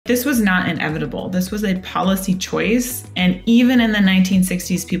this was not inevitable. This was a policy choice. And even in the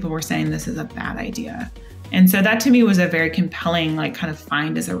 1960s, people were saying this is a bad idea. And so that to me was a very compelling, kind of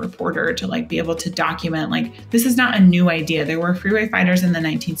find as a reporter to be able to document, this is not a new idea. There were freeway fighters in the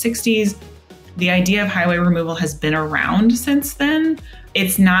 1960s. The idea of highway removal has been around since then.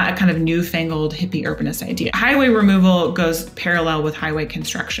 It's not a kind of newfangled hippie urbanist idea. Highway removal goes parallel with highway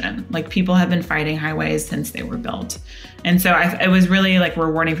construction. People have been fighting highways since they were built. And so it was really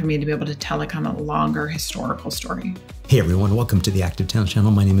rewarding for me to be able to tell a kind of longer historical story. Hey everyone, welcome to the Active Town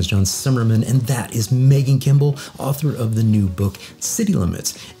channel. My name is John Simmerman, and that is Megan Kimble, author of the new book, City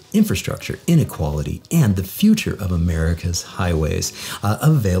Limits: Infrastructure, Inequality, and the Future of America's Highways,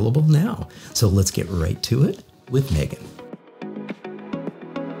 available now. So let's get right to it with Megan.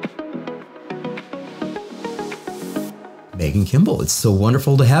 Megan Kimble, it's so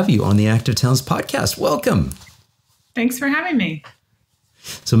wonderful to have you on the Active Towns podcast. Welcome. Thanks for having me.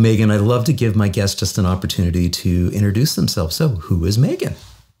 So Megan, I'd love to give my guests just an opportunity to introduce themselves. So who is Megan?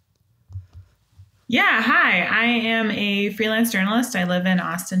 Yeah, hi. I am a freelance journalist. I live in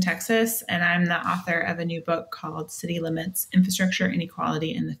Austin, Texas, and I'm the author of a new book called City Limits: Infrastructure,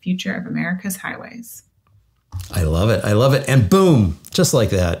 Inequality, and the Future of America's Highways. I love it. I love it. And boom, just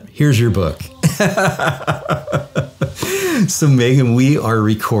like that, here's your book. So Megan, we are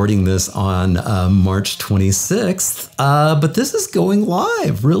recording this on March 26th, but this is going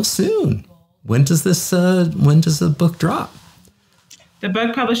live real soon. When does the book drop? The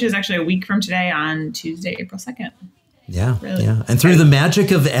book publishes actually a week from today on Tuesday, April 2nd. Yeah, really. Yeah. And through the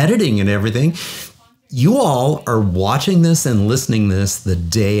magic of editing and everything, you all are watching this and listening this the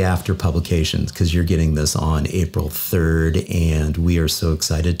day after publications, because you're getting this on April 3rd. And we are so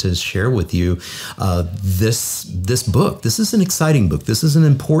excited to share with you this book. This is an exciting book. This is an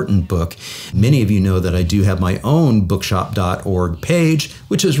important book. Many of you know that I do have my own bookshop.org page,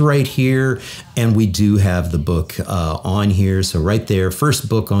 which is right here. And we do have the book on here. So right there, first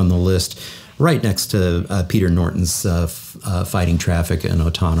book on the list, right next to Peter Norton's Fighting Traffic and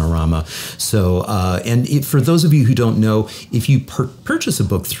Autonorama. So, for those of you who don't know, if you purchase a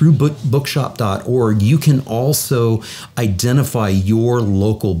book through bookshop.org, you can also identify your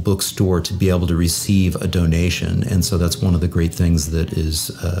local bookstore to be able to receive a donation. And so that's one of the great things that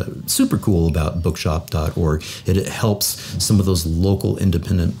is super cool about bookshop.org. It helps some of those local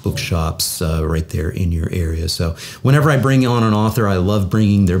independent bookshops right there in your area. So whenever I bring on an author, I love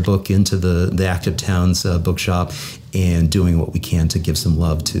bringing their book into the Active Towns bookshop and doing what we can to give some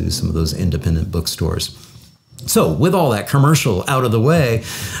love to some of those independent bookstores. So with all that commercial out of the way,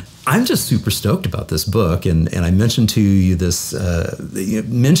 I'm just super stoked about this book. And I mentioned to you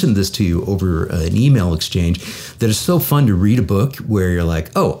mentioned this to you over an email exchange, that it's so fun to read a book where you're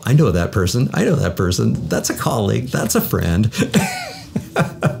like, oh, I know that person. I know that person. That's a colleague. That's a friend.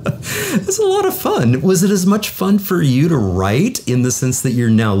 It's a lot of fun. Was it as much fun for you to write, in the sense that you're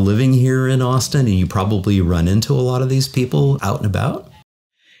now living here in Austin and you probably run into a lot of these people out and about?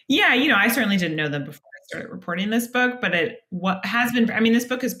 Yeah, I certainly didn't know them before I started reporting this book, but this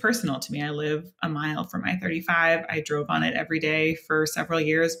book is personal to me. I live a mile from I-35. I drove on it every day for several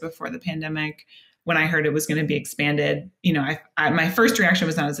years before the pandemic. When I heard it was going to be expanded, my first reaction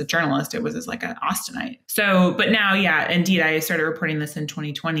was not as a journalist, it was as an Austinite. So, but now, yeah, indeed, I started reporting this in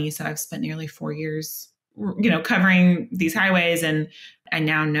 2020. So I've spent nearly 4 years, covering these highways, and I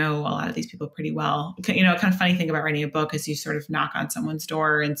now know a lot of these people pretty well. A kind of funny thing about writing a book is you sort of knock on someone's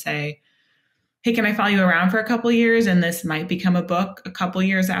door and say, hey, can I follow you around for a couple of years? And this might become a book a couple of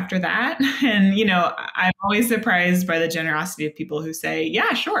years after that. And, I'm always surprised by the generosity of people who say,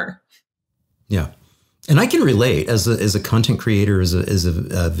 yeah, sure. Yeah. And I can relate as a content creator, as a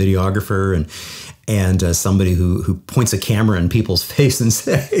videographer, and somebody who points a camera in people's face and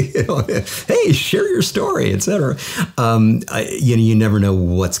say, hey, share your story, etc. You never know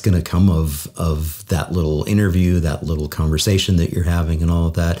what's going to come of that little interview, that little conversation that you're having, and all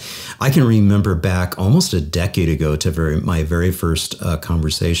of that. I can remember back almost a decade ago to my very first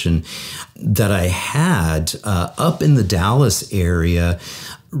conversation that I had up in the Dallas area,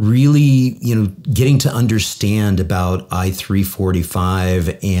 really, getting to understand about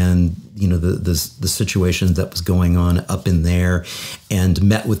I-345 and, the situation that was going on up in there, and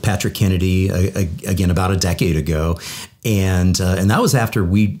met with Patrick Kennedy again about a decade ago. And that was after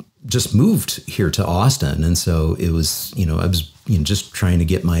we just moved here to Austin. And so it was, I was just trying to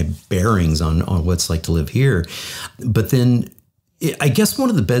get my bearings on what it's like to live here. But then I guess one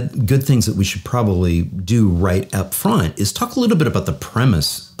of the good things that we should probably do right up front is talk a little bit about the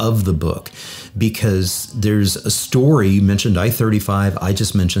premise of the book, because there's a story. You mentioned I-35. I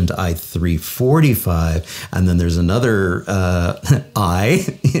just mentioned I-345. And then there's another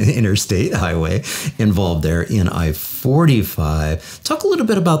interstate highway involved there in I-45. Talk a little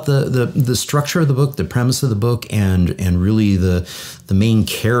bit about the structure of the book, the premise of the book, and really the main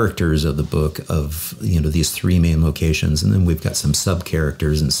characters of the book of, these three main locations. And then we've got some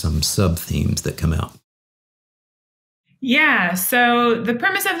sub-characters and some sub-themes that come out. Yeah. So the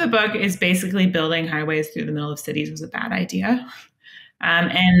premise of the book is basically building highways through the middle of cities was a bad idea.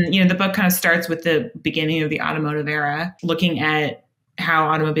 The book kind of starts with the beginning of the automotive era, looking at how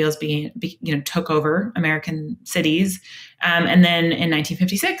automobiles took over American cities. And then in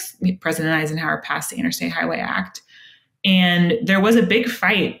 1956, President Eisenhower passed the Interstate Highway Act. And there was a big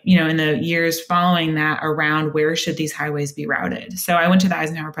fight, in the years following that around where should these highways be routed. So I went to the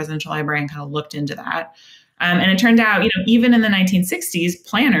Eisenhower Presidential Library and kind of looked into that. And it turned out, even in the 1960s,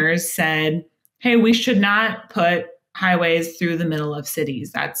 planners said, hey, we should not put highways through the middle of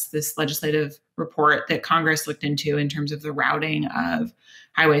cities. That's this legislative report that Congress looked into in terms of the routing of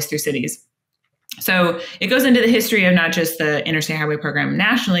highways through cities. So it goes into the history of not just the Interstate Highway Program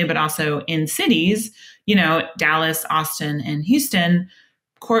nationally, but also in cities, Dallas, Austin, and Houston.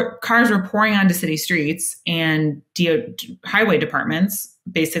 Cars were pouring onto city streets, and highway departments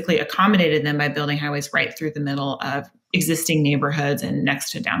basically accommodated them by building highways right through the middle of existing neighborhoods and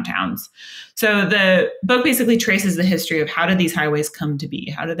next to downtowns. So the book basically traces the history of how did these highways come to be?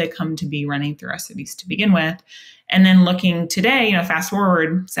 How did they come to be running through our cities to begin with? And then looking today, fast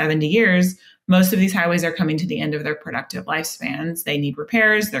forward 70 years, most of these highways are coming to the end of their productive lifespans. They need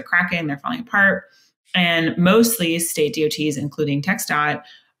repairs, they're cracking, they're falling apart. And mostly state DOTs, including TxDOT,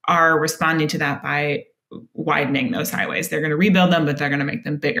 are responding to that by widening those highways. They're going to rebuild them, but they're going to make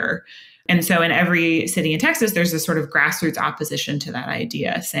them bigger. And so in every city in Texas, there's this sort of grassroots opposition to that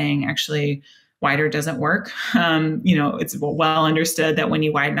idea, saying actually wider doesn't work. It's well understood that when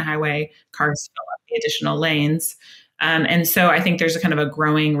you widen a highway, cars fill up the additional lanes. And so I think there's a kind of a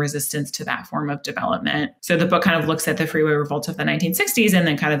growing resistance to that form of development. So the book kind of looks at the freeway revolts of the 1960s, and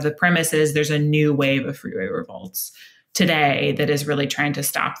then kind of the premise is there's a new wave of freeway revolts today that is really trying to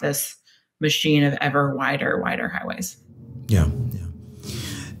stop this machine of ever wider highways. Yeah.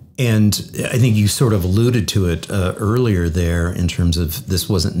 And I think you sort of alluded to it earlier there in terms of this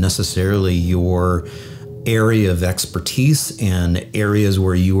wasn't necessarily your area of expertise and areas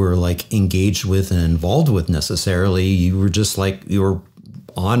where you were like engaged with and involved with necessarily. You were just like, you were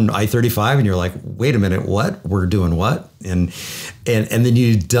on I-35 and you're like, wait a minute, what? We're doing what? And then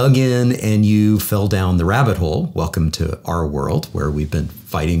you dug in and you fell down the rabbit hole. Welcome to our world where we've been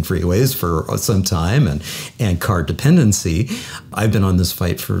fighting freeways for some time and car dependency. I've been on this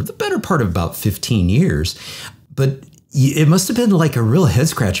fight for the better part of about 15 years. But it must have been like a real head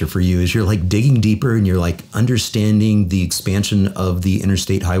scratcher for you as you're like digging deeper and you're like understanding the expansion of the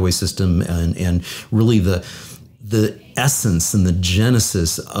interstate highway system and really the essence and the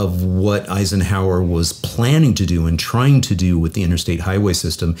genesis of what Eisenhower was planning to do and trying to do with the interstate highway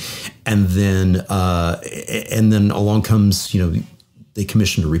system. And then along comes, they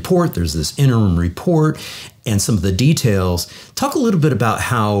commissioned a report. There's this interim report and some of the details. Talk a little bit about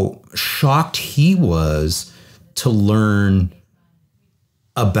how shocked he was to learn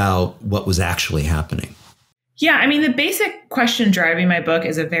about what was actually happening. Yeah, I mean, the basic question driving my book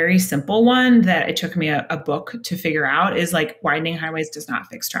is a very simple one that it took me a book to figure out is like widening highways does not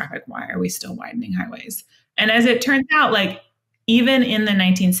fix traffic. Why are we still widening highways? And as it turns out, like even in the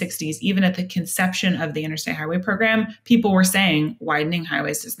 1960s, even at the conception of the Interstate Highway Program, people were saying widening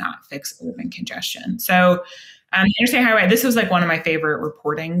highways does not fix urban congestion. So Interstate Highway, this was like one of my favorite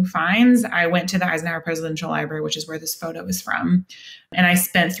reporting finds. I went to the Eisenhower Presidential Library, which is where this photo is from. And I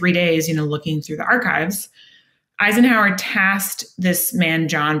spent 3 days, looking through the archives. Eisenhower tasked this man,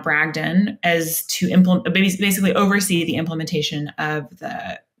 John Bragdon, as to basically oversee the implementation of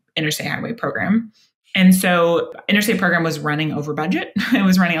the Interstate Highway Program. And so Interstate Program was running over budget. It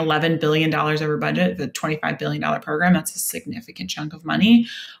was running $11 billion over budget, the $25 billion program. That's a significant chunk of money,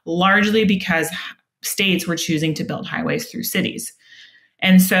 largely because states were choosing to build highways through cities.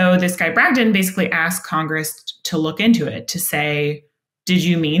 And so this guy Bragdon basically asked Congress to look into it, to say, did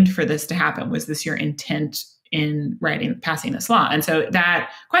you mean for this to happen? Was this your intent in passing this law? And so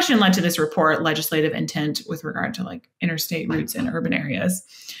that question led to this report, legislative intent with regard to like interstate routes in urban areas.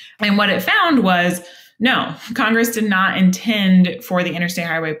 And what it found was, no, Congress did not intend for the Interstate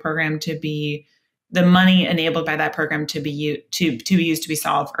Highway Program to be the money enabled by that program to be used to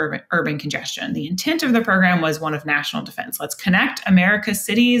solve urban congestion. The intent of the program was one of national defense. Let's connect America's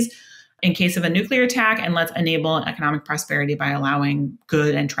cities in case of a nuclear attack, and let's enable economic prosperity by allowing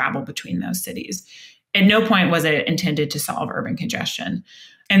good and travel between those cities. At no point was it intended to solve urban congestion.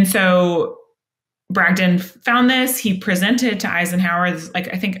 And so Bragdon found this. He presented to Eisenhower,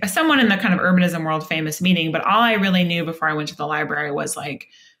 like, I think someone in the kind of urbanism world famous meeting, but all I really knew before I went to the library was like,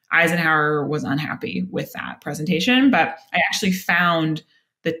 Eisenhower was unhappy with that presentation, but I actually found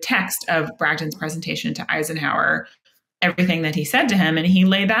the text of Bragdon's presentation to Eisenhower, everything that he said to him, and he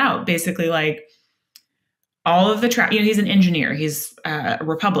laid out basically like all of the he's an engineer, he's a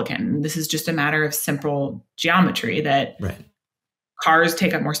Republican. This is just a matter of simple geometry that cars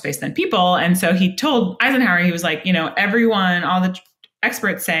take up more space than people. And so he told Eisenhower, he was like, everyone, all the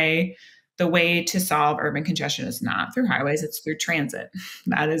experts say the way to solve urban congestion is not through highways, it's through transit.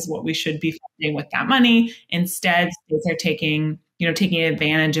 That is what we should be funding with that money. Instead, states are taking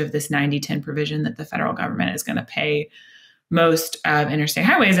advantage of this 90-10 provision that the federal government is going to pay most of interstate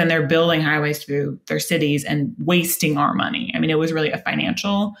highways, and they're building highways through their cities and wasting our money. I mean, it was really a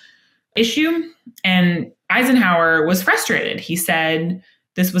financial issue. And Eisenhower was frustrated. He said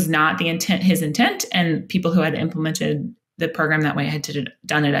this was not his intent, and people who had implemented the program that way had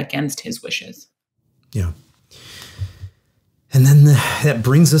done it against his wishes. Yeah. And then that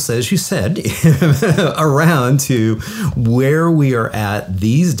brings us, as you said, around to where we are at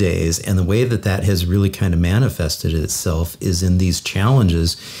these days. And the way that has really kind of manifested itself is in these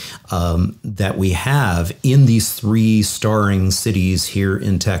challenges that we have in these three starring cities here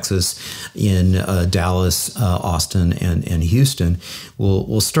in Texas, in Dallas, Austin, and Houston.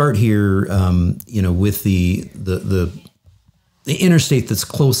 We'll start here, with the interstate that's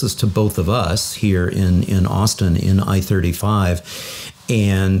closest to both of us here in Austin, in I-35,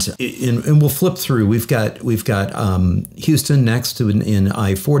 and we'll flip through. We've got Houston next to in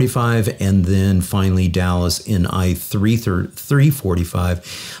I-45, and then finally Dallas in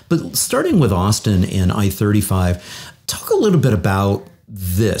I-345. But starting with Austin and I-35, talk a little bit about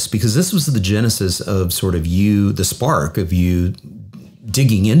this, because this was the genesis of sort of the spark of you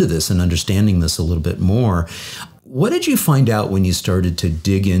digging into this and understanding this a little bit more. What did you find out when you started to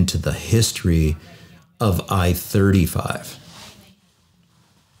dig into the history of I-35?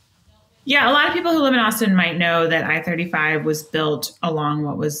 Yeah, a lot of people who live in Austin might know that I-35 was built along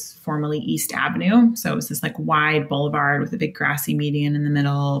what was formerly East Avenue. So it was this like wide boulevard with a big grassy median in the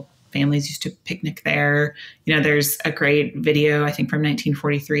middle. Families used to picnic there. There's a great video, I think from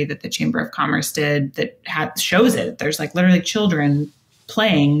 1943, that the Chamber of Commerce did that shows it. There's like literally children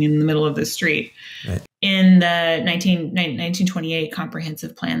playing in the middle of the street. Right. In the 1928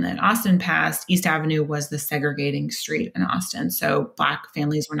 comprehensive plan that Austin passed, East Avenue was the segregating street in Austin. So Black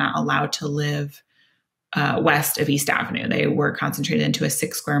families were not allowed to live west of East Avenue. They were concentrated into a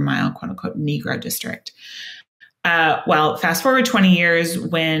 6 square mile, quote unquote, Negro district. Well, fast forward 20 years,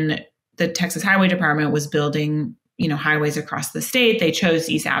 when the Texas Highway Department was building, highways across the state, they chose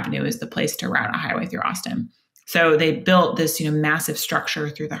East Avenue as the place to route a highway through Austin. So they built this, massive structure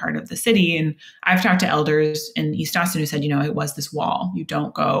through the heart of the city. And I've talked to elders in East Austin who said, it was this wall. You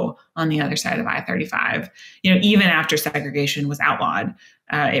don't go on the other side of I-35. Even after segregation was outlawed,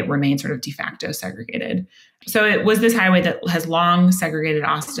 it remained sort of de facto segregated. So it was this highway that has long segregated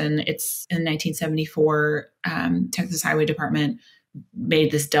Austin. It's in 1974, Texas Highway Department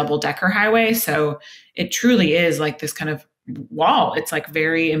made this double-decker highway. So it truly is like this kind of wall. It's like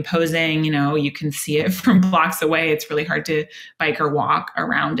very imposing. You can see it from blocks away. It's really hard to bike or walk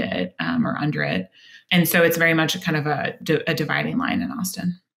around it or under it. And so it's very much a kind of a dividing line in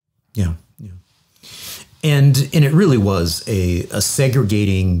Austin. Yeah. And it really was a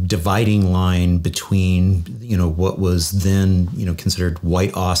segregating, dividing line between, what was then, considered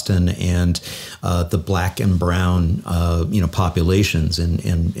white Austin and the Black and brown, populations.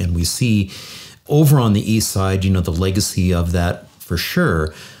 And we see over on the east side, the legacy of that for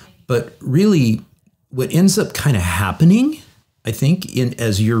sure. But really what ends up kind of happening, I think,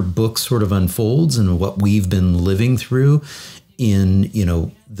 as your book sort of unfolds and what we've been living through in,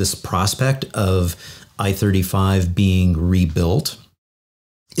 this prospect of I-35 being rebuilt,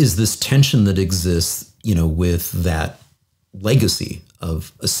 is this tension that exists, with that legacy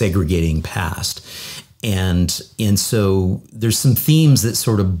of a segregating past. And so there's some themes that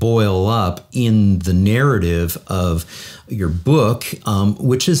sort of boil up in the narrative of your book,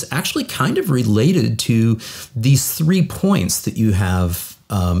 which is actually kind of related to these 3 points that you have,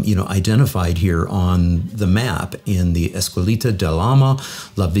 identified here on the map in the Escuelita del Alma,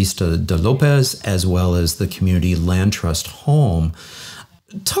 La Vista de Lopez, as well as the Community Land Trust Home.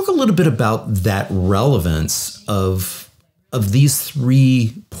 Talk a little bit about that relevance of these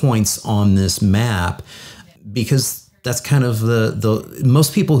 3 points on this map, because that's kind of the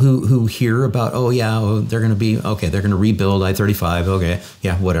most people who hear about, they're going to rebuild I-35. Okay.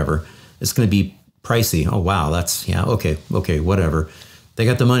 Yeah, whatever. It's going to be pricey. Oh, wow. That's, okay, whatever. They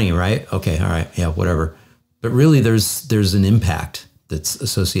got the money, right? Okay. All right. Yeah, whatever. But really there's an impact that's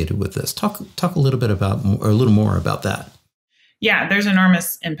associated with this. Talk a little bit about, or a little more about that. Yeah, there's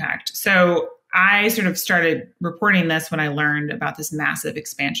enormous impact. So I sort of started reporting this when I learned about this massive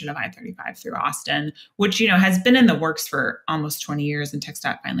expansion of I-35 through Austin, which, has been in the works for almost 20 years, and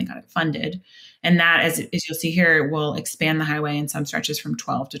TxDOT finally got it funded. And that, as you'll see here, will expand the highway in some stretches from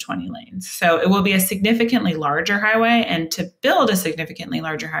 12 to 20 lanes. So it will be a significantly larger highway. And to build a significantly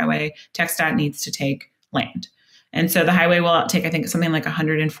larger highway, TxDOT needs to take land. And so the highway will take, I think, something like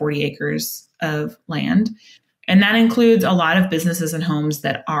 140 acres of land. And that includes a lot of businesses and homes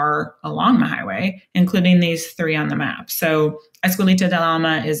that are along the highway, including these 3 on the map. So Escuelita del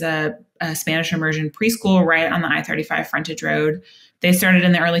Alma is a Spanish immersion preschool right on the I-35 frontage road. They started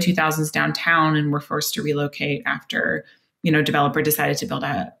in the early 2000s downtown and were forced to relocate after, developer decided to build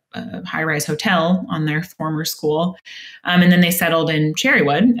a high-rise hotel on their former school. And then they settled in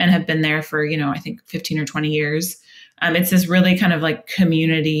Cherrywood and have been there for, I think 15 or 20 years. It's this really kind of like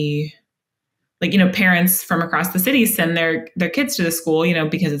community, parents from across the city send their kids to the school,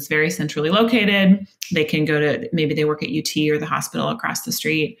 because it's very centrally located. They can go to, maybe they work at UT or the hospital across the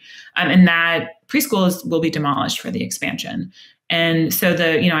street. And that preschool will be demolished for the expansion. And so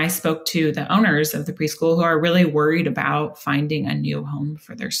I spoke to the owners of the preschool who are really worried about finding a new home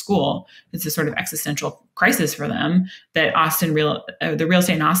for their school. It's a sort of existential crisis for them that the real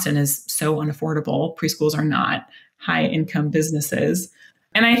estate in Austin is so unaffordable. Preschools are not high income businesses.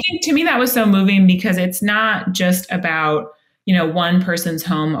 And I think to me that was so moving because it's not just about, one person's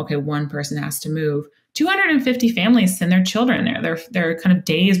home. Okay, one person has to move. 250 families send their children there. Their kind of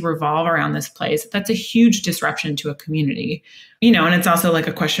days revolve around this place. That's a huge disruption to a community, and it's also like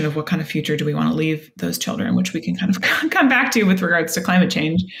a question of what kind of future do we want to leave those children, which we can kind of come back to with regards to climate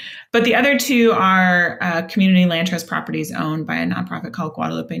change. But the other 2 are community land trust properties owned by a nonprofit called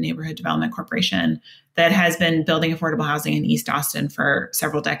Guadalupe Neighborhood Development Corporation that has been building affordable housing in East Austin for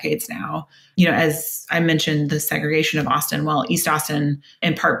several decades now. As I mentioned, the segregation of Austin, well, East Austin,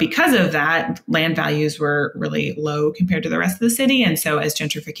 in part because of that, land values were really low compared to the rest of the city. And so as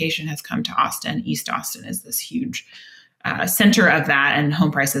gentrification has come to Austin, East Austin is this huge center of that, and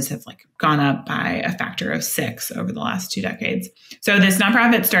home prices have gone up by a factor of 6 over the last 2 decades. So this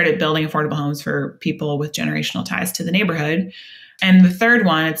nonprofit started building affordable homes for people with generational ties to the neighborhood. And the third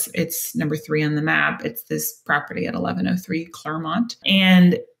one, it's number 3 on the map. It's this property at 1103 Claremont.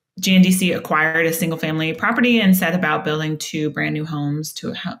 And GNDC acquired a single family property and set about building 2 brand new homes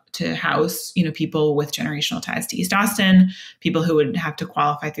to house, people with generational ties to East Austin, people who would have to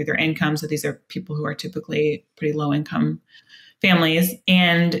qualify through their income. So these are people who are typically pretty low income families.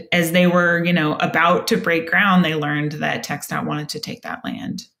 And as they were, about to break ground, they learned that TxDOT wanted to take that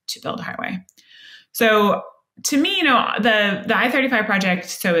land to build a highway. So to me, the I-35 project,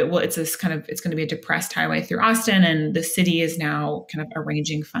 so it's going to be a depressed highway through Austin, and the city is now kind of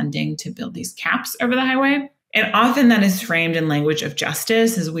arranging funding to build these caps over the highway. And often that is framed in language of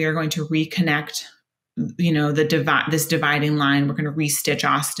justice, as we are going to reconnect, this dividing line. We're going to restitch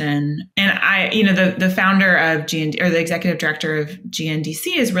Austin. And the founder of or the executive director of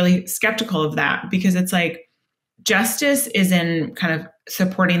GNDC is really skeptical of that, because it's like, justice is in kind of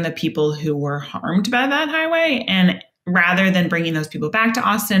supporting the people who were harmed by that highway. And rather than bringing those people back to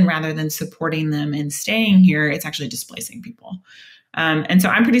Austin, rather than supporting them and staying here, it's actually displacing people. And so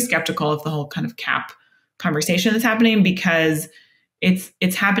I'm pretty skeptical of the whole kind of cap conversation that's happening, because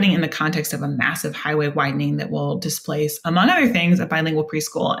it's happening in the context of a massive highway widening that will displace, among other things, a bilingual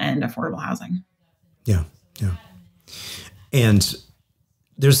preschool and affordable housing. Yeah. And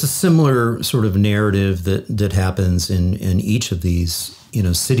there's a similar sort of narrative that happens in each of these,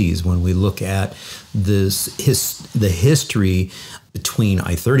 cities when we look at the history between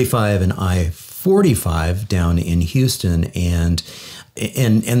I-35 and I-45 down in Houston, and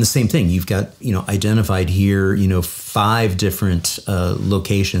the same thing. You've got identified here 5 different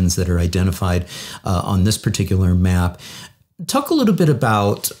locations that are identified on this particular map. Talk a little bit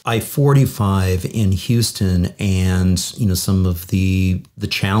about I-45 in Houston and some of the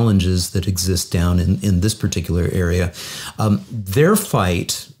challenges that exist down in this particular area. Their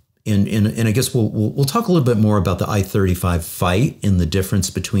fight And I guess we'll talk a little bit more about the I-35 fight and the difference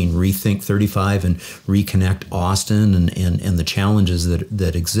between Rethink 35 and Reconnect Austin and the challenges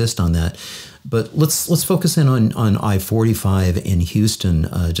that exist on that. But let's focus in on I-45 in Houston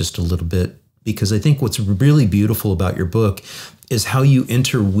just a little bit, because I think what's really beautiful about your book is how you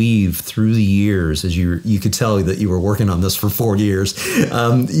interweave through the years, as you could tell that you were working on this for 4 years,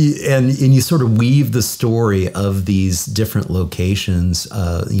 and you sort of weave the story of these different locations,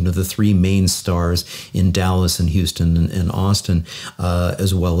 the three main stars in Dallas and Houston and Austin,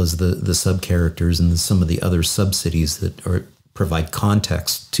 as well as the sub-characters and some of the other sub-cities that provide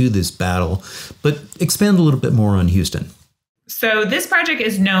context to this battle. But expand a little bit more on Houston. So this project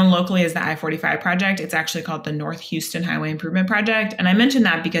is known locally as the I-45 project. It's actually called the North Houston Highway Improvement Project. And I mention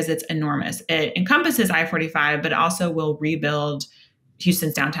that because it's enormous. It encompasses I-45, but also will rebuild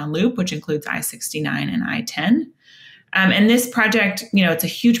Houston's downtown loop, which includes I-69 and I-10. And this project, it's a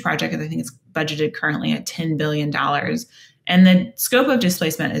huge project. I think it's budgeted currently at $10 billion. And the scope of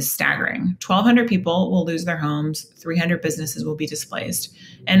displacement is staggering. 1,200 people will lose their homes. 300 businesses will be displaced.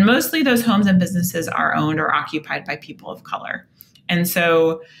 And mostly those homes and businesses are owned or occupied by people of color. And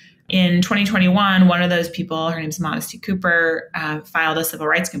so in 2021, one of those people, her name's Modesty Cooper, filed a civil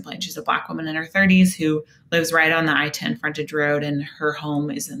rights complaint. She's a Black woman in her 30s who lives right on the I-10 frontage road, and her home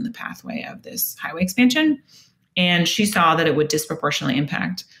is in the pathway of this highway expansion. And she saw that it would disproportionately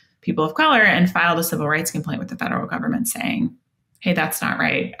impact people of color and filed a civil rights complaint with the federal government saying, hey, that's not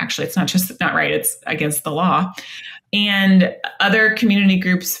right. Actually, it's not just not right, it's against the law. And other community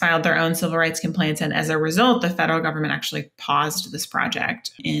groups filed their own civil rights complaints. And as a result, the federal government actually paused this project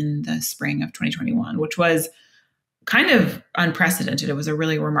in the spring of 2021, which was kind of unprecedented. It was a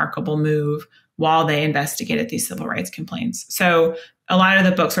really remarkable move while they investigated these civil rights complaints. So a lot of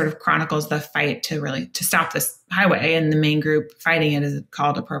the book sort of chronicles the fight to stop this highway, and the main group fighting it is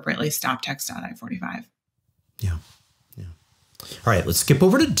called appropriately Stop TxDOT I-45. Yeah. All right, let's skip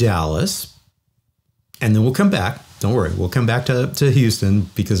over to Dallas, and then we'll come back. Don't worry, we'll come back to Houston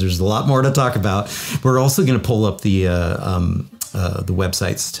because there's a lot more to talk about. We're also going to pull up the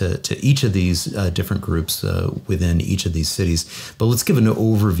websites to each of these different groups within each of these cities. But let's give an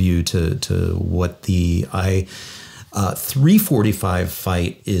overview to what the I-345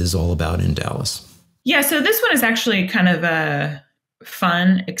 fight is all about in Dallas. Yeah, so this one is actually kind of a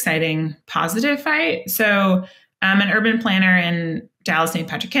fun, exciting, positive fight. So an urban planner in Dallas named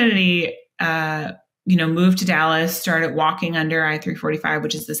Patrick Kennedy, moved to Dallas, started walking under I-345,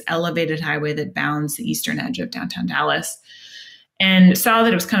 which is this elevated highway that bounds the eastern edge of downtown Dallas, and saw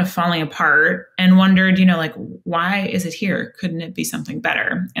that it was kind of falling apart and wondered, why is it here? Couldn't it be something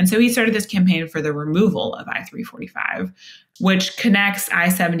better? And so he started this campaign for the removal of I-345, which connects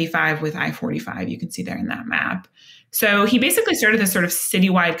I-75 with I-45. You can see there in that map. So he basically started this sort of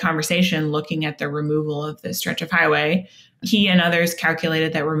citywide conversation looking at the removal of this stretch of highway. He and others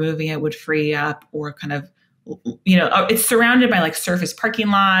calculated that removing it would free up or kind of, it's surrounded by like surface parking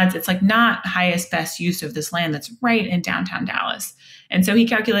lots. It's like not highest best use of this land that's right in downtown Dallas. And so he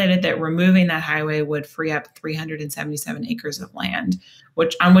calculated that removing that highway would free up 377 acres of land,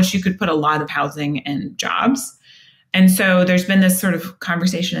 on which you could put a lot of housing and jobs. And so there's been this sort of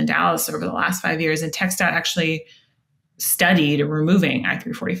conversation in Dallas over the last 5 years, and TxDOT actually studied removing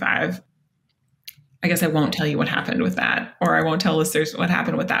I-345. I guess I won't tell you what happened with that, or I won't tell listeners what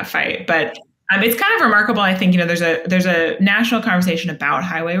happened with that fight. But it's kind of remarkable. I think, there's a national conversation about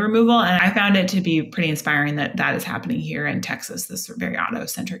highway removal, and I found it to be pretty inspiring that is happening here in Texas, this very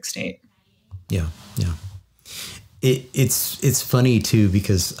auto-centric state. Yeah. It's funny too,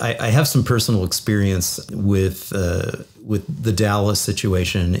 because I have some personal experience with the Dallas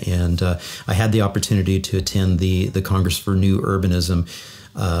situation, and I had the opportunity to attend the Congress for New Urbanism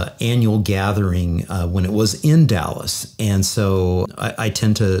annual gathering when it was in Dallas. And so I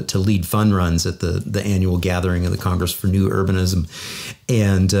tend to lead fun runs at the annual gathering of the Congress for New Urbanism.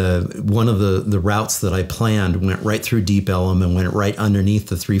 And one of the routes that I planned went right through Deep Ellum and went right underneath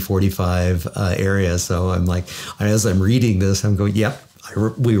the 345 area. So I'm like, as I'm reading this, I'm going, yep.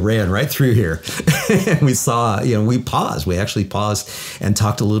 We ran right through here. And we saw, we paused. We actually paused and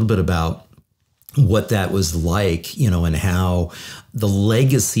talked a little bit about what that was like, and how the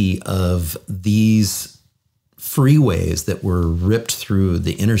legacy of these freeways that were ripped through,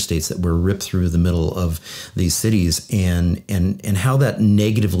 the interstates that were ripped through the middle of these cities, and how that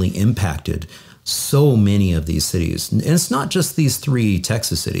negatively impacted so many of these cities. And it's not just these three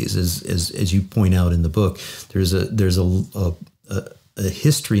Texas cities, as you point out in the book. There's a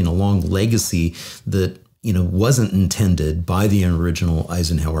history and a long legacy that wasn't intended by the original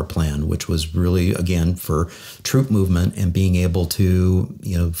Eisenhower plan, which was really, again, for troop movement and being able to,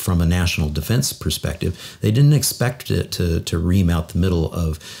 from a national defense perspective, they didn't expect it to ream out the middle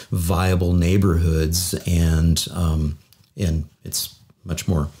of viable neighborhoods, and it's much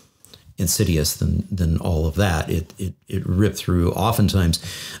more insidious than all of that. It ripped through oftentimes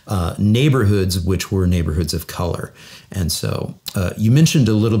neighborhoods which were neighborhoods of color. And so you mentioned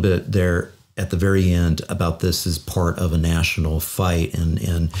a little bit there at the very end about this as part of a national fight.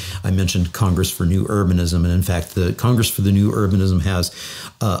 And I mentioned Congress for New Urbanism. And in fact, the Congress for the New Urbanism has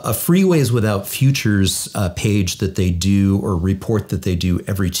a Freeways Without Futures page that they do, or report that they do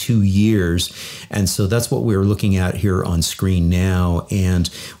every 2 years. And so that's what we're looking at here on screen now. And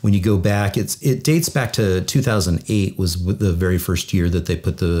when you go back, it dates back to 2008 was the very first year that they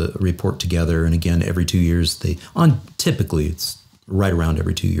put the report together. And again, every 2 years typically it's right around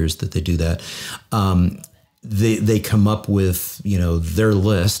every 2 years that they do that. They come up with, their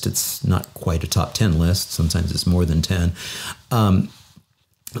list. It's not quite a top 10 list. Sometimes it's more than 10.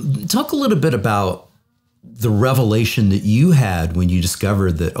 Talk a little bit about the revelation that you had when you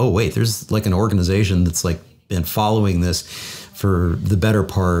discovered that, oh, wait, there's like an organization that's like been following this for the better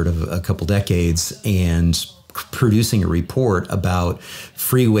part of a couple decades and producing a report about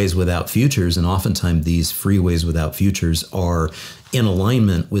freeways without futures. And oftentimes these freeways without futures are in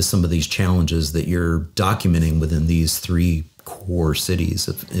alignment with some of these challenges that you're documenting within these three core cities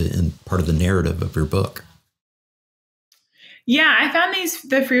in part of the narrative of your book. Yeah, I found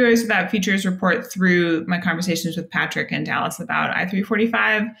the Freeways Without Futures report through my conversations with Patrick and Dallas about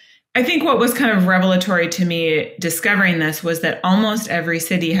I-345. I think what was kind of revelatory to me discovering this was that almost every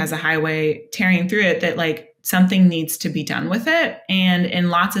city has a highway tearing through it that like something needs to be done with it. And in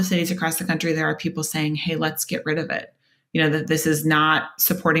lots of cities across the country, there are people saying, hey, let's get rid of it. That this is not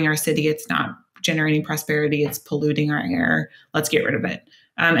supporting our city. It's not generating prosperity. It's polluting our air. Let's get rid of it.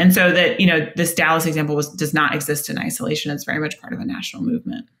 And so that, this Dallas example does not exist in isolation. It's very much part of a national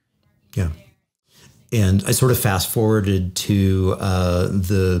movement. Yeah. And I sort of fast forwarded to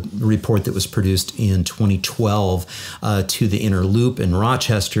the report that was produced in 2012 to the Inner Loop in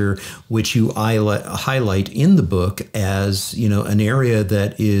Rochester, which you highlight in the book as, an area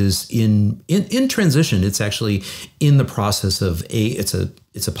that is in transition. It's actually in the process of it's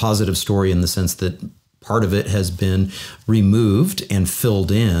a positive story in the sense that part of it has been removed and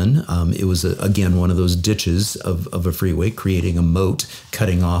filled in. It was, again, one of those ditches of a freeway, creating a moat,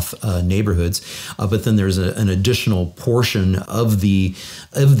 cutting off neighborhoods. But then there's an additional portion of the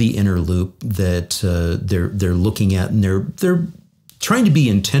inner loop that they're looking at, and they're trying to be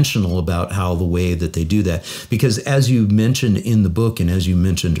intentional about how the way that they do that. Because as you mentioned in the book, and as you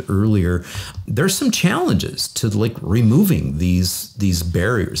mentioned earlier, there's some challenges to like removing these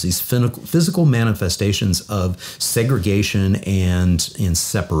barriers, these physical manifestations of segregation and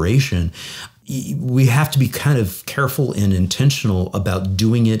separation. We have to be kind of careful and intentional about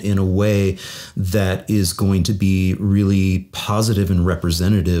doing it in a way that is going to be really positive and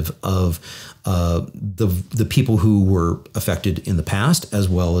representative of the people who were affected in the past, as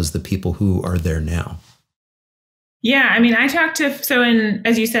well as the people who are there now. Yeah, I mean, I talked to,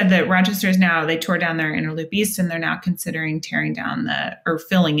 as you said, that Rochester's now, they tore down their Inner Loop East, and they're now considering tearing down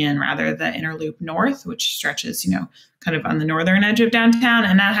filling in rather the Inner Loop North, which stretches, kind of on the northern edge of downtown.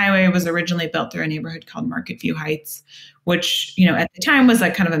 And that highway was originally built through a neighborhood called Market View Heights, which, at the time was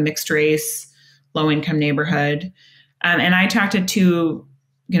like kind of a mixed race, low income neighborhood. And I talked to two,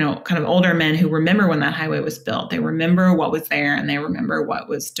 kind of older men who remember when that highway was built. They remember what was there, and they remember what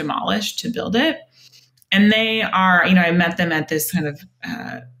was demolished to build it. And they are, I met them at this kind of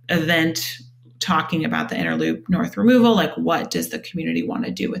event talking about the Inner Loop North removal. Like, what does the community want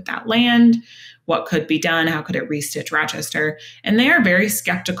to do with that land? What could be done? How could it restitch Rochester? And they are very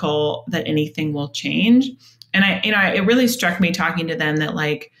skeptical that anything will change. And it really struck me talking to them that,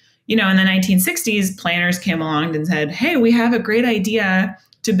 like, in the 1960s, planners came along and said, hey, we have a great idea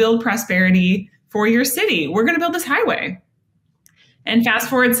to build prosperity for your city. We're going to build this highway. And fast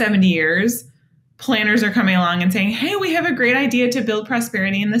forward 70 years, planners are coming along and saying, hey, we have a great idea to build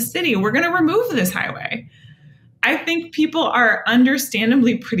prosperity in the city. We're going to remove this highway. I think people are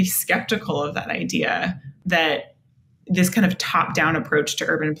understandably pretty skeptical of that idea, that this kind of top-down approach to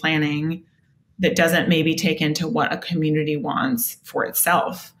urban planning that doesn't maybe take into what a community wants for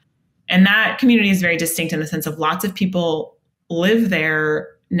itself. And that community is very distinct in the sense of lots of people live there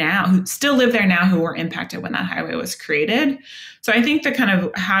now, who still live there now, who were impacted when that highway was created. So I think the kind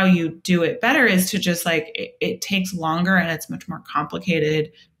of how you do it better is to just like, it takes longer and it's much more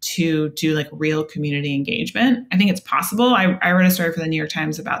complicated to do like real community engagement. I think it's possible. I wrote a story for the New York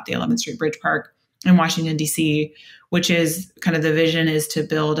Times about the 11th Street Bridge Park in Washington, D.C., which is kind of the vision is to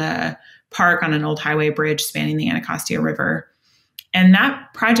build a park on an old highway bridge spanning the Anacostia River. And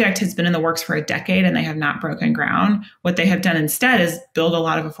that project has been in the works for a decade and they have not broken ground. What they have done instead is build a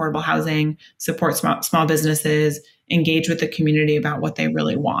lot of affordable housing, support small businesses, engage with the community about what they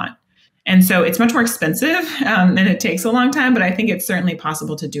really want. And so it's much more expensive and it takes a long time, but I think it's certainly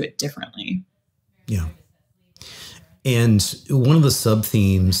possible to do it differently. Yeah. And one of the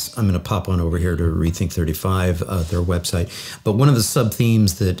sub-themes, I'm going to pop on over here to Rethink 35, their website, but one of the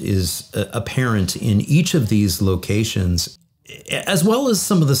sub-themes that is apparent in each of these locations, as well as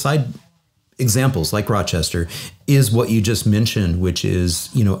some of the side examples like Rochester, is what you just mentioned, which is,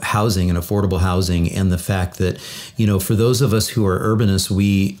 housing and affordable housing, and the fact that, for those of us who are urbanists,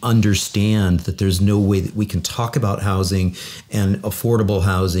 we understand that there's no way that we can talk about housing and affordable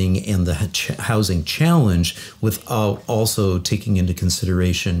housing and the housing challenge without also taking into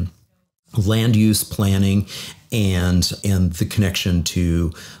consideration land use planning and the connection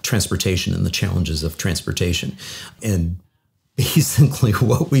to transportation and the challenges of transportation. And basically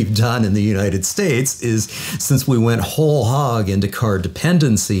what we've done in the United States is, since we went whole hog into car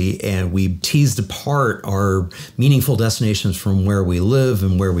dependency and we teased apart our meaningful destinations from where we live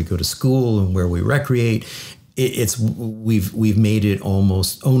and where we go to school and where we recreate, we've made it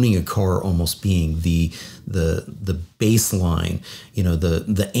almost owning a car almost being the baseline,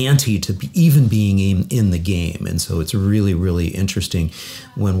 the ante to even being in the game. And so it's really, really interesting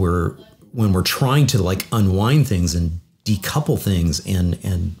when we're trying to like unwind things and decouple things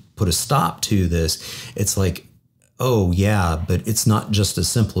and put a stop to this. It's like, oh yeah, but it's not just as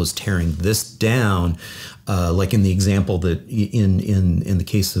simple as tearing this down. Like in the example that in the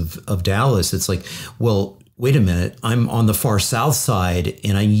case of Dallas, it's like, well, wait a minute, I'm on the far south side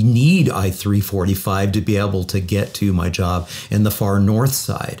and I need I-345 to be able to get to my job in the far north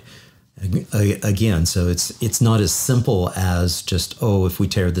side. Again, so it's not as simple as just, oh, if we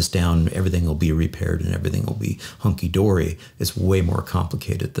tear this down, everything will be repaired and everything will be hunky-dory. It's way more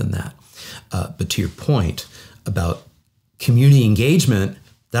complicated than that. But to your point about community engagement,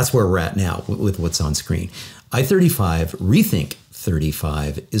 that's where we're at now with what's on screen. I-35, Rethink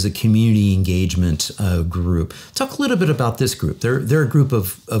 35 is a community engagement group. Talk a little bit about this group. They're a group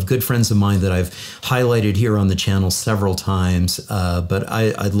of good friends of mine that I've highlighted here on the channel several times, but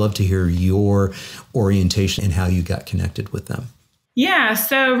I'd love to hear your orientation and how you got connected with them. Yeah,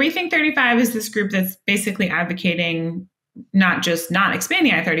 so Rethink 35 is this group that's basically advocating not just not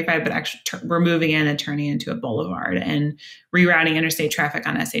expanding I-35, but actually removing it and turning it into a boulevard and rerouting interstate traffic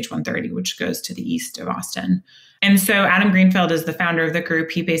on SH-130, which goes to the east of Austin. And so Adam Greenfield is the founder of the group.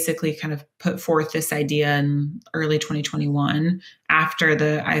 He basically kind of put forth this idea in early 2021 after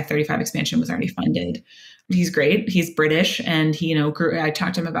the I-35 expansion was already funded. He's great. He's British, and he, I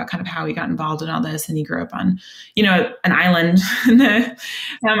talked to him about kind of how he got involved in all this, and he grew up on, an island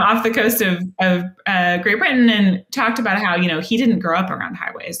off the coast of Great Britain, and talked about how, he didn't grow up around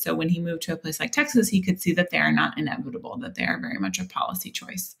highways. So when he moved to a place like Texas, he could see that they are not inevitable, that they are very much a policy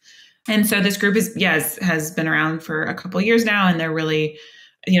choice. And so this group has been around for a couple of years now, and they're really,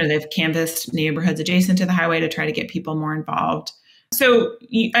 they've canvassed neighborhoods adjacent to the highway to try to get people more involved. So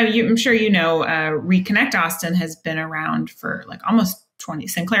I'm sure Reconnect Austin has been around for like almost 20.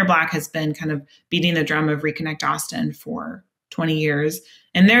 Sinclair Black has been kind of beating the drum of Reconnect Austin for 20 years.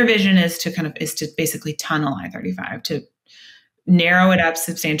 And their vision is to basically tunnel I-35, to narrow it up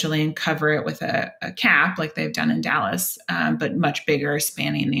substantially and cover it with a cap like they've done in Dallas, but much bigger,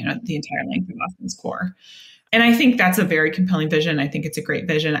 spanning the entire length of Austin's core. And I think that's a very compelling vision. I think it's a great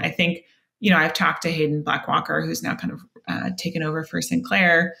vision. I think, I've talked to Hayden Blackwalker, who's now kind of taken over for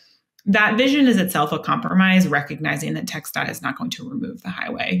Sinclair. That vision is itself a compromise, recognizing that TxDOT is not going to remove the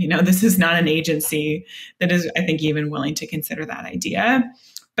highway. This is not an agency that is, I think, even willing to consider that idea.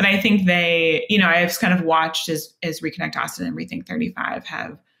 But I think I've kind of watched as Reconnect Austin and Rethink 35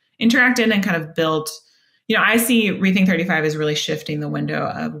 have interacted and kind of built, I see Rethink 35 as really shifting the window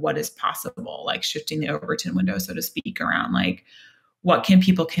of what is possible, like shifting the Overton window, so to speak, around like, what can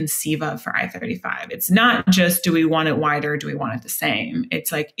people conceive of for I-35? It's not just, do we want it wider? Do we want it the same?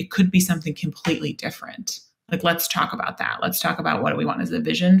 It's like, it could be something completely different. Like, let's talk about that. Let's talk about what do we want as a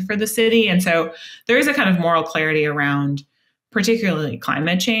vision for the city. And so there is a kind of moral clarity around particularly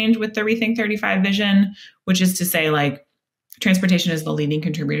climate change with the Rethink 35 vision, which is to say, like, transportation is the leading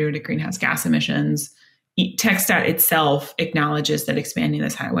contributor to greenhouse gas emissions. TxDOT itself acknowledges that expanding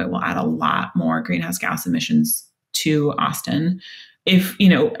this highway will add a lot more greenhouse gas emissions to Austin. If,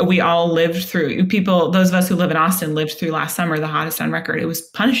 we all lived through, those of us who live in Austin lived through last summer, the hottest on record, it was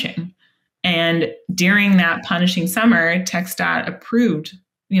punishing. And during that punishing summer, TxDOT approved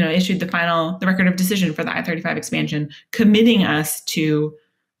issued the record of decision for the I-35 expansion, committing us to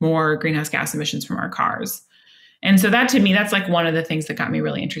more greenhouse gas emissions from our cars. And so that, to me, that's like one of the things that got me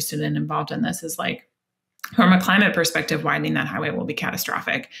really interested and involved in this, is like, from a climate perspective, widening that highway will be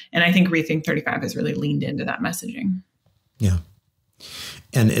catastrophic. And I think Rethink 35 has really leaned into that messaging. Yeah.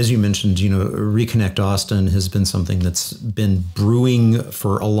 And as you mentioned, Reconnect Austin has been something that's been brewing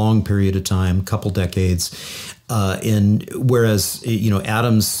for a long period of time, couple decades. And whereas,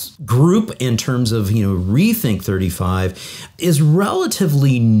 Adam's group, in terms of, Rethink 35, is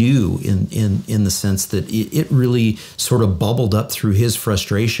relatively new in the sense that it really sort of bubbled up through his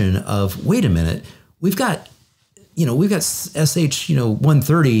frustration of, wait a minute, we've got SH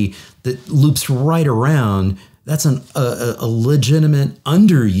 130 that loops right around. That's a legitimate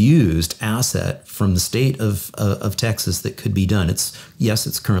underused asset from the state of Texas that could be done.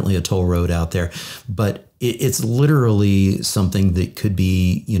 It's currently a toll road out there, but it's literally something that could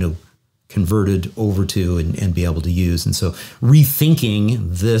be, converted over to and be able to use. And so rethinking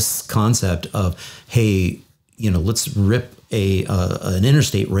this concept of, hey, let's rip an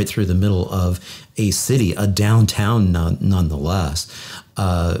interstate right through the middle of a city, a downtown nonetheless.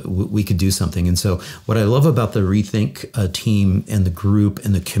 We could do something. And so what I love about the Rethink team and the group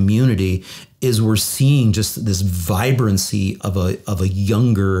and the community is we're seeing just this vibrancy of a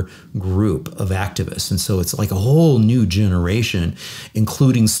younger group of activists. And so it's like a whole new generation,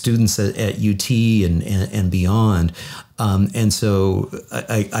 including students at UT and beyond. And so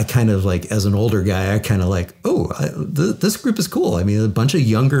I kind of like, as an older guy, I kind of like, this group is cool. I mean, a bunch of a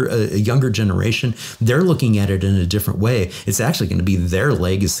younger generation, they're looking at it in a different way. It's actually going to be their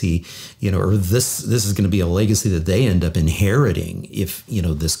legacy, or this is going to be a legacy that they end up inheriting if,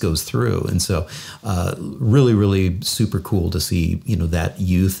 this goes through. And so really, really super cool to see, that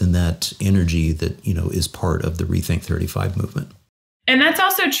youth and that energy that, is part of the Rethink 35 movement. And that's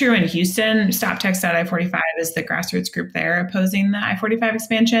also true in Houston. Stop Text I-45 is the grassroots group there opposing the I-45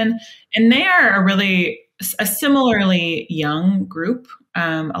 expansion. And they are a similarly young group.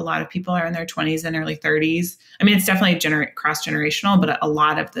 A lot of people are in their 20s and early 30s. I mean, it's definitely cross-generational, but a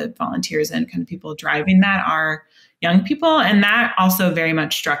lot of the volunteers and kind of people driving that are young people. And that also very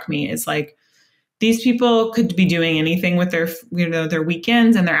much struck me, is like, these people could be doing anything with their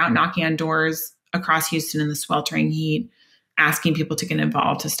weekends, and they're out knocking on doors across Houston in the sweltering heat, asking people to get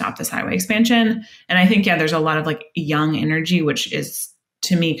involved to stop this highway expansion. And I think, there's a lot of like young energy, which is,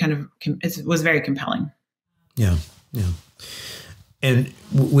 to me, was very compelling. Yeah. Yeah. And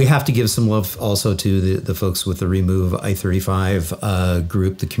we have to give some love also to the folks with the Remove I-35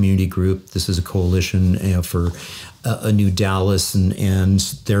 group, the community group. This is a coalition for a new Dallas, and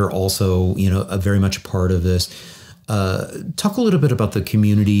they're also, very much a part of this. Talk a little bit about the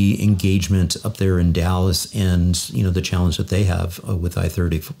community engagement up there in Dallas and, the challenge that they have with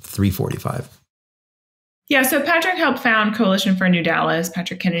I-345. Yeah, so Patrick helped found Coalition for a New Dallas,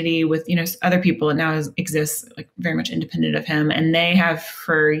 Patrick Kennedy, with, other people. It now exists like very much independent of him. And they have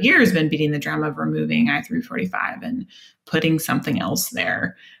for years been beating the drum of removing I-345 and putting something else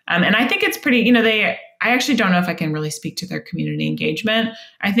there. And I think it's pretty, I actually don't know if I can really speak to their community engagement.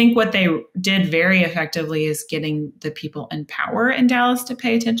 I think what they did very effectively is getting the people in power in Dallas to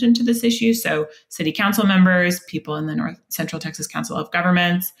pay attention to this issue. So city council members, people in the North Central Texas Council of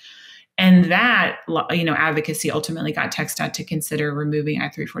Governments. And that, advocacy ultimately got TxDOT to consider removing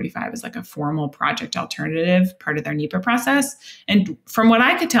I-345 as like a formal project alternative, part of their NEPA process. And from what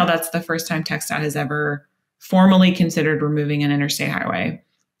I could tell, that's the first time TxDOT has ever formally considered removing an interstate highway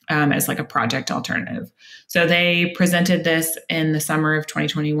as like a project alternative. So they presented this in the summer of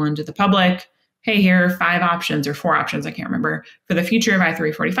 2021 to the public. Hey, here are 5 options or 4 options, I can't remember, for the future of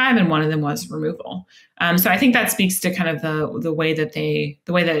I-345, and one of them was removal. So I think that speaks to kind of the way that the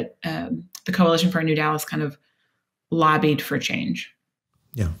Coalition for a New Dallas kind of lobbied for change.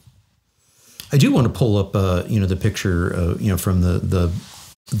 Yeah, I do want to pull up, the picture, from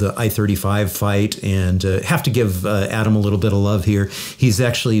the I-35 fight, and have to give Adam a little bit of love here. He's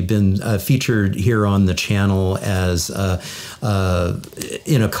actually been featured here on the channel as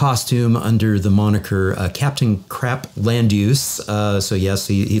in a costume under the moniker Captain Crap Land Use. So yes,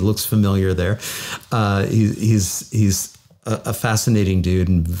 he looks familiar there. He's a fascinating dude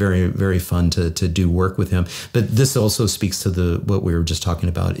and very, very fun to do work with him. But this also speaks to what we were just talking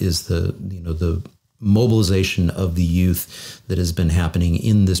about, is the mobilization of the youth that has been happening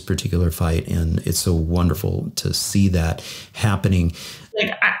in this particular fight. And it's so wonderful to see that happening.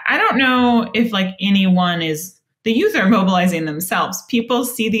 Like, I don't know if like the youth are mobilizing themselves. People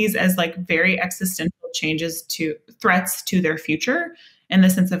see these as like very existential threats to their future in the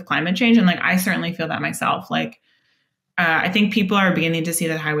sense of climate change. And like, I certainly feel that myself. Like, I think people are beginning to see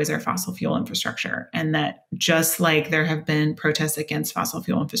that highways are fossil fuel infrastructure, and that just like there have been protests against fossil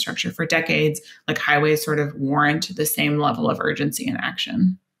fuel infrastructure for decades, like highways sort of warrant the same level of urgency and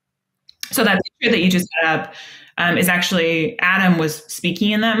action. So that picture that you just set up is actually, Adam was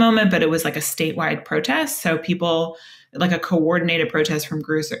speaking in that moment, but it was like a statewide protest. So people, like a coordinated protest from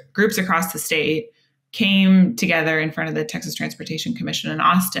groups across the state, came together in front of the Texas Transportation Commission in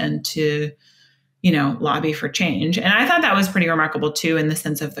Austin to, lobby for change. And I thought that was pretty remarkable too, in the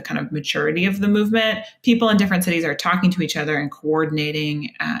sense of the kind of maturity of the movement. People in different cities are talking to each other and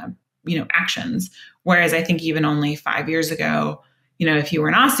coordinating, actions. Whereas I think even only 5 years ago, if you were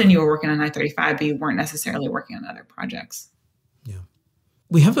in Austin, you were working on I-35, but you weren't necessarily working on other projects. Yeah.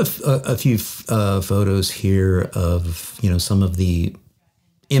 We have a few photos here of, some of the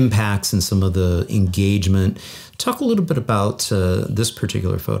impacts and some of the engagement. Talk a little bit about this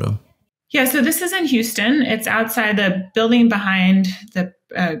particular photo. Yeah, so this is in Houston. It's outside the building behind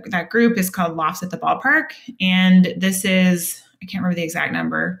that group is called Lofts at the Ballpark. And this is, I can't remember the exact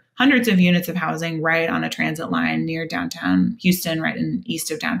number, hundreds of units of housing right on a transit line near downtown Houston, right in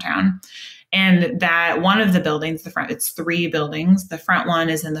east of downtown. And that one of the buildings, it's 3 buildings. The front one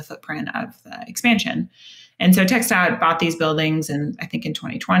is in the footprint of the expansion. And so TxDOT bought these buildings, and I think in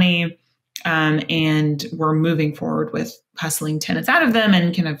 2020, and we're moving forward with hustling tenants out of them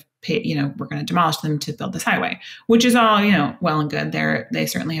and kind of we're going to demolish them to build this highway, which is all, well and good. They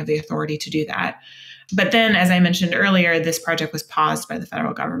certainly have the authority to do that. But then, as I mentioned earlier, this project was paused by the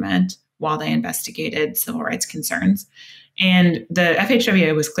federal government while they investigated civil rights concerns. And the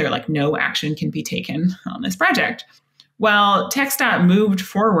FHWA was clear, like, no action can be taken on this project. Well, TxDOT moved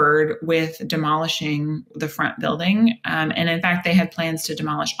forward with demolishing the front building. And in fact, they had plans to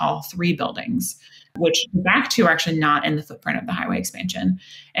demolish all 3 buildings, which back to are actually not in the footprint of the highway expansion.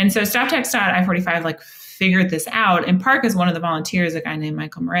 And so Stop TxDOT I-45 figured this out, in part because one of the volunteers, a guy named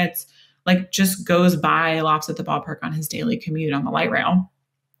Michael Moritz, just goes by Lofts at the Ballpark on his daily commute on the light rail.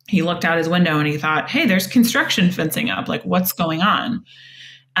 He looked out his window and he thought, hey, there's construction fencing up. What's going on?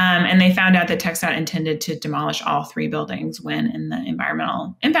 And they found out that TxDOT intended to demolish all 3 buildings when in the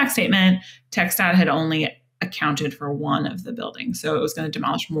environmental impact statement, TxDOT had only accounted for one of the buildings. So it was going to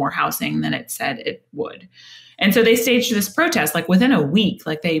demolish more housing than it said it would. And so they staged this protest within a week.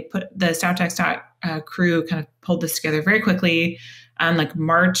 They put the Stop TxDOT crew kind of pulled this together very quickly,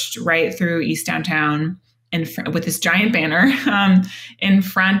 marched right through East Downtown with this giant banner in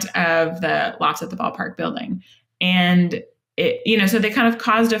front of the Lofts at the Ballpark building. And so they kind of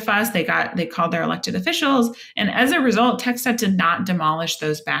caused a fuss. They called their elected officials. And as a result, TxDOT did not demolish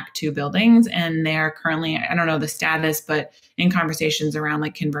those back 2 buildings. And they're currently, I don't know the status, but in conversations around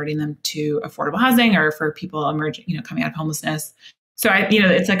converting them to affordable housing or for people emerging, coming out of homelessness. So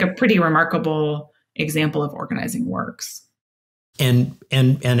it's a pretty remarkable example of organizing works. And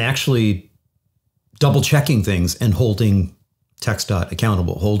actually double checking things and holding TxDOT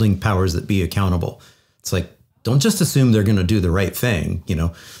accountable, holding powers that be accountable. It's don't just assume they're going to do the right thing.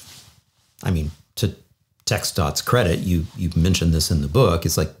 I mean, to TxDOT's credit, you mentioned this in the book.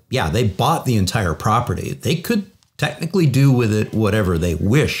 It's yeah, they bought the entire property. They could technically do with it whatever they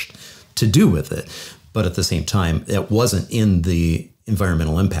wished to do with it. But at the same time, it wasn't in the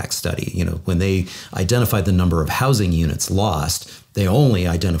environmental impact study. When they identified the number of housing units lost, they only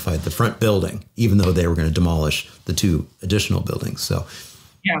identified the front building, even though they were going to demolish the 2 additional buildings. So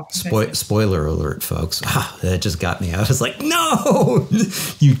yeah, spoiler alert, folks. That just got me. I was no,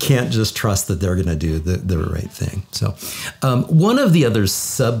 you can't just trust that they're going to do the right thing. So one of the other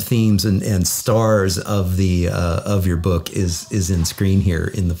sub-themes and stars of of your book is in screen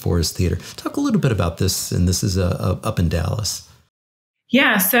here in the Forest Theater. Talk a little bit about this. And this is up in Dallas.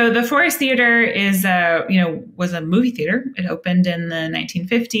 Yeah, so the Forest Theater is was a movie theater. It opened in the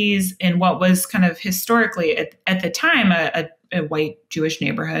 1950s in what was kind of historically at the time a white Jewish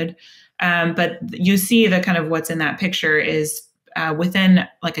neighborhood. But you see the kind of what's in that picture is within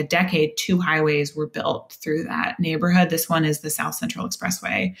a decade, 2 highways were built through that neighborhood. This one is the South Central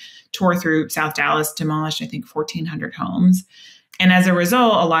Expressway, tore through South Dallas, demolished, I think, 1,400 homes. And as a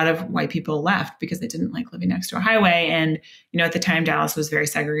result, a lot of white people left because they didn't like living next to a highway. And, at the time, Dallas was very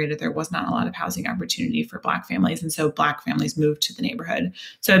segregated. There was not a lot of housing opportunity for Black families. And so Black families moved to the neighborhood.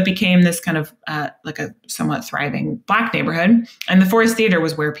 So it became this kind of a somewhat thriving Black neighborhood. And the Forest Theater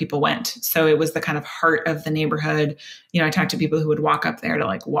was where people went. So it was the kind of heart of the neighborhood. I talked to people who would walk up there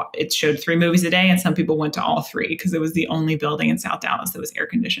to it showed 3 movies a day. And some people went to all 3 because it was the only building in South Dallas that was air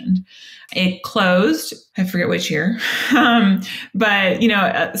conditioned. It closed, I forget which year. But,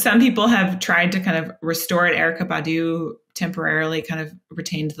 some people have tried to kind of restore it. Erykah Badu temporarily kind of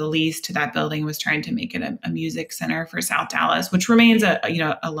retained the lease to that building, was trying to make it a music center for South Dallas, which remains a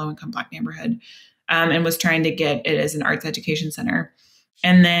low-income Black neighborhood, and was trying to get it as an arts education center.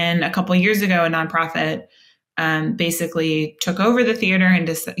 And then a couple of years ago, a nonprofit basically took over the theater and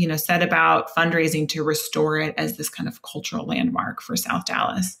just, set about fundraising to restore it as this kind of cultural landmark for South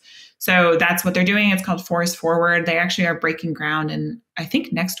Dallas. So that's what they're doing. It's called Forest Forward. They actually are breaking ground in, I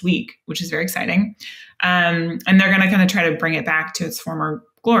think, next week, which is very exciting. And they're going to kind of try to bring it back to its former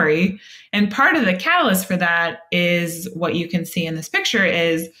glory. And part of the catalyst for that is what you can see in this picture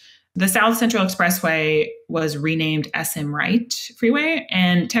is the South Central Expressway was renamed SM Wright Freeway,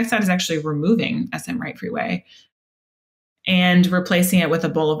 and TxDOT is actually removing SM Wright Freeway and replacing it with a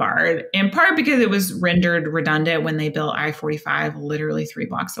boulevard, in part because it was rendered redundant when they built I-45 literally 3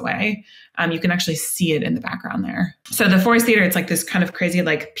 blocks away. You can actually see it in the background there. So the Forest Theater, it's like this kind of crazy,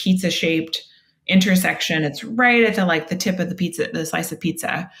 like pizza-shaped intersection. It's right at the tip of the pizza, the slice of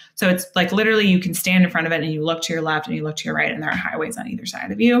pizza. So it's like literally you can stand in front of it and you look to your left and you look to your right, and there are highways on either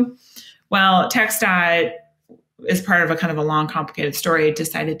side of you. Well, TxDOT, as part of a kind of a long, complicated story,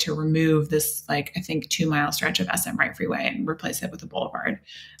 decided to remove this, I think 2-mile stretch of SM Wright Freeway and replace it with a boulevard.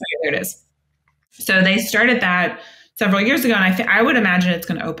 Okay, there it is. So they started that several years ago, and I would imagine it's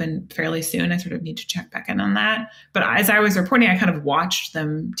going to open fairly soon. I sort of need to check back in on that. But as I was reporting, I kind of watched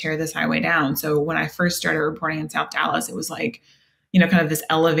them tear this highway down. So when I first started reporting in South Dallas, it was kind of this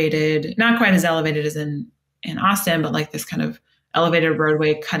elevated, not quite as elevated as in Austin, but like this kind of elevated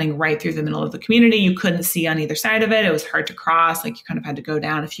roadway cutting right through the middle of the community. You couldn't see on either side of it. It was hard to cross. You kind of had to go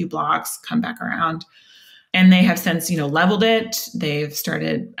down a few blocks, come back around. And they have since, leveled it. They've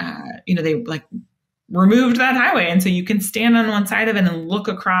started, they removed that highway. And so you can stand on one side of it and look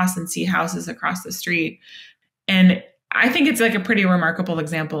across and see houses across the street. And I think it's a pretty remarkable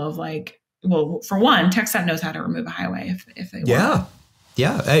example of for one, TxDOT knows how to remove a highway if they want. Yeah.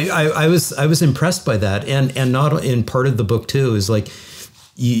 Yeah, I was impressed by that, and not in part of the book too is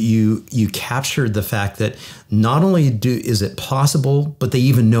you captured the fact that not only is it possible, but they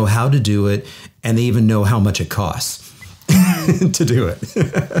even know how to do it, and they even know how much it costs to do it.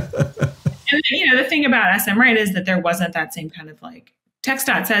 And the thing about SM Wright is that there wasn't that same kind of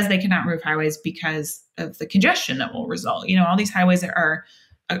TxDOT says they cannot remove highways because of the congestion that will result. All these highways are,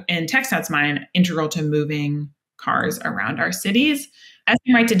 in TxDOT's mind, integral to moving cars around our cities.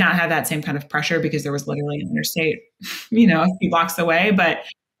 SM Wright did not have that same kind of pressure because there was literally an interstate, a few blocks away. But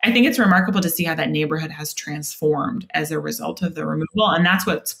I think it's remarkable to see how that neighborhood has transformed as a result of the removal. And that's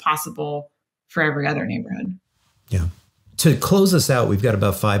what's possible for every other neighborhood. Yeah. To close us out, we've got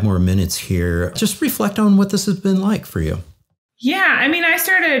about 5 more minutes here. Just reflect on what this has been like for you. Yeah. I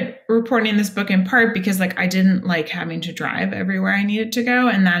started reporting this book in part because I didn't like having to drive everywhere I needed to go.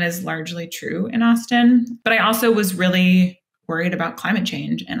 And that is largely true in Austin. But I also was really worried about climate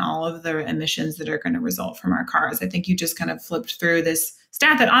change and all of the emissions that are going to result from our cars. I think you just kind of flipped through this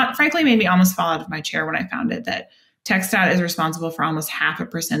stat that frankly made me almost fall out of my chair when I found it, that TxDOT is responsible for almost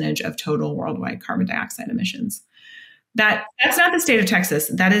 0.5% of total worldwide carbon dioxide emissions. That's not the state of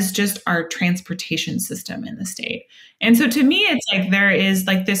Texas. That is just our transportation system in the state. And so to me, it's there is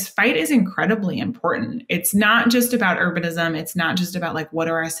this fight is incredibly important. It's not just about urbanism. It's not just about what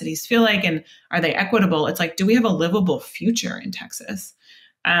do our cities feel like and are they equitable? It's do we have a livable future in Texas?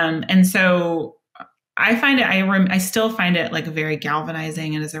 And so I find it, I still find it very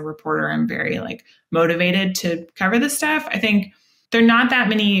galvanizing. And as a reporter, I'm very motivated to cover this stuff. I think there are not that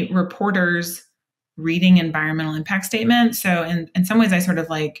many reporters reading environmental impact statements. So in some ways I sort of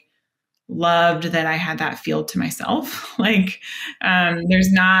loved that I had that field to myself.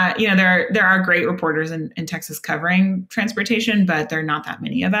 There's not, there are great reporters in Texas covering transportation, but there are not that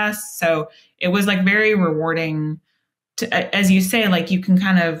many of us. So it was very rewarding to, as you say, you can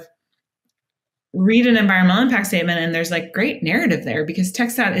kind of read an environmental impact statement and there's great narrative there because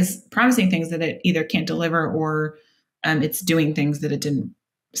TxDOT is promising things that it either can't deliver or it's doing things that it didn't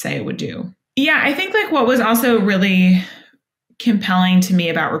say it would do. Yeah, I think what was also really compelling to me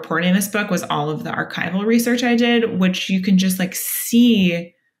about reporting this book was all of the archival research I did, which you can just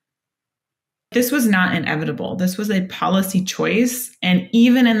see. This was not inevitable. This was a policy choice. And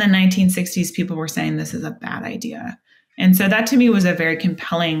even in the 1960s, people were saying this is a bad idea. And so that to me was a very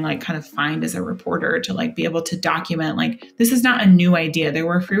compelling, kind of find as a reporter to be able to document, this is not a new idea. There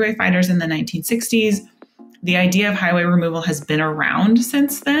were freeway fighters in the 1960s. the idea of highway removal has been around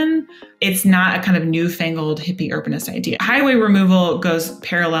since then. It's not a kind of newfangled hippie urbanist idea. Highway removal goes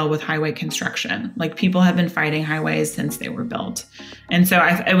parallel with highway construction. Like people have been fighting highways since they were built. And so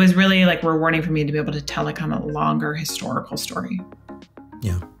it was really like rewarding for me to be able to tell a kind of longer historical story.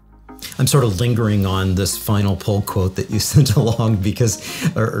 Yeah. I'm sort of lingering on this final poll quote that you sent along because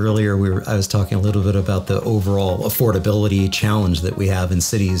earlier I was talking a little bit about the overall affordability challenge that we have in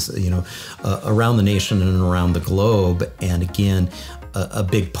cities, around the nation and around the globe. And again, a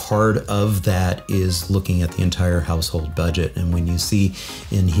big part of that is looking at the entire household budget. And when you see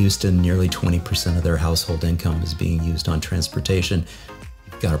in Houston, nearly 20% of their household income is being used on transportation,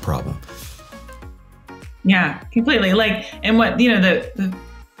 you've got a problem. Yeah, completely. And what, the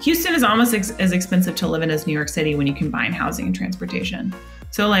Houston is almost as expensive to live in as New York City when you combine housing and transportation.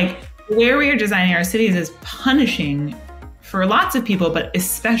 So where we are designing our cities is punishing for lots of people, but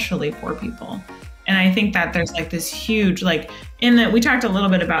especially poor people. And I think that there's this huge, we talked a little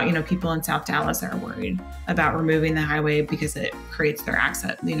bit about, people in South Dallas are worried about removing the highway because it creates their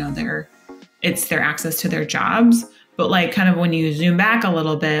access, it's their access to their jobs. But kind of when you zoom back a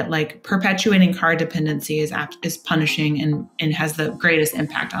little bit, perpetuating car dependency is punishing and has the greatest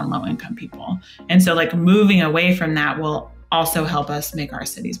impact on low income people. And so moving away from that will also help us make our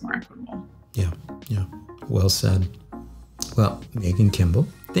cities more equitable. Yeah. Yeah. Well said. Well, Megan Kimble,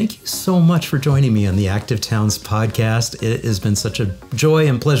 thank you so much for joining me on the Active Towns podcast. It has been such a joy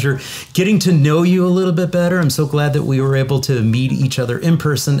and pleasure getting to know you a little bit better. I'm so glad that we were able to meet each other in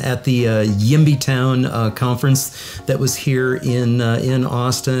person at the Yimby Town conference that was here in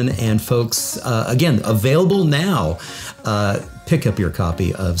Austin. And folks, again, available now. Pick up your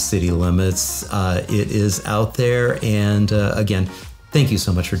copy of City Limits. It is out there. And again, thank you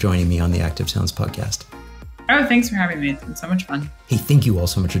so much for joining me on the Active Towns podcast. Oh, thanks for having me. It's been so much fun. Hey, thank you all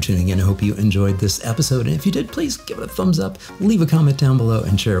so much for tuning in. I hope you enjoyed this episode. And if you did, please give it a thumbs up, leave a comment down below,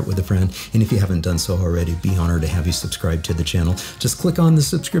 and share it with a friend. And if you haven't done so already, be honored to have you subscribe to the channel. Just click on the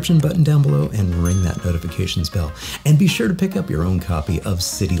subscription button down below and ring that notifications bell. And be sure to pick up your own copy of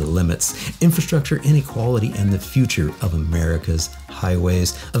City Limits, Infrastructure, Inequality, and the Future of America's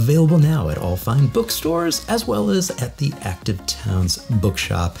Highways. Available now at all fine bookstores, as well as at the Active Towns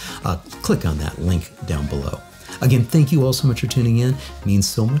bookshop. Click on that link down below. Again, thank you all so much for tuning in. It means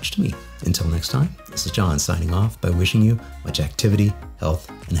so much to me. Until next time, this is John signing off by wishing you much activity,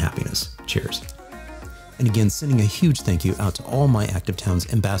 health, and happiness. Cheers. And again, sending a huge thank you out to all my Active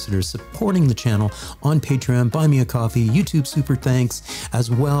Towns ambassadors supporting the channel on Patreon, Buy Me a Coffee, YouTube Super Thanks,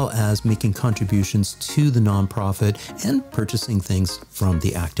 as well as making contributions to the nonprofit and purchasing things from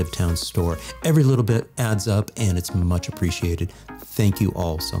the Active Towns store. Every little bit adds up and it's much appreciated. Thank you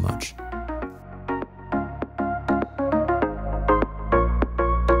all so much.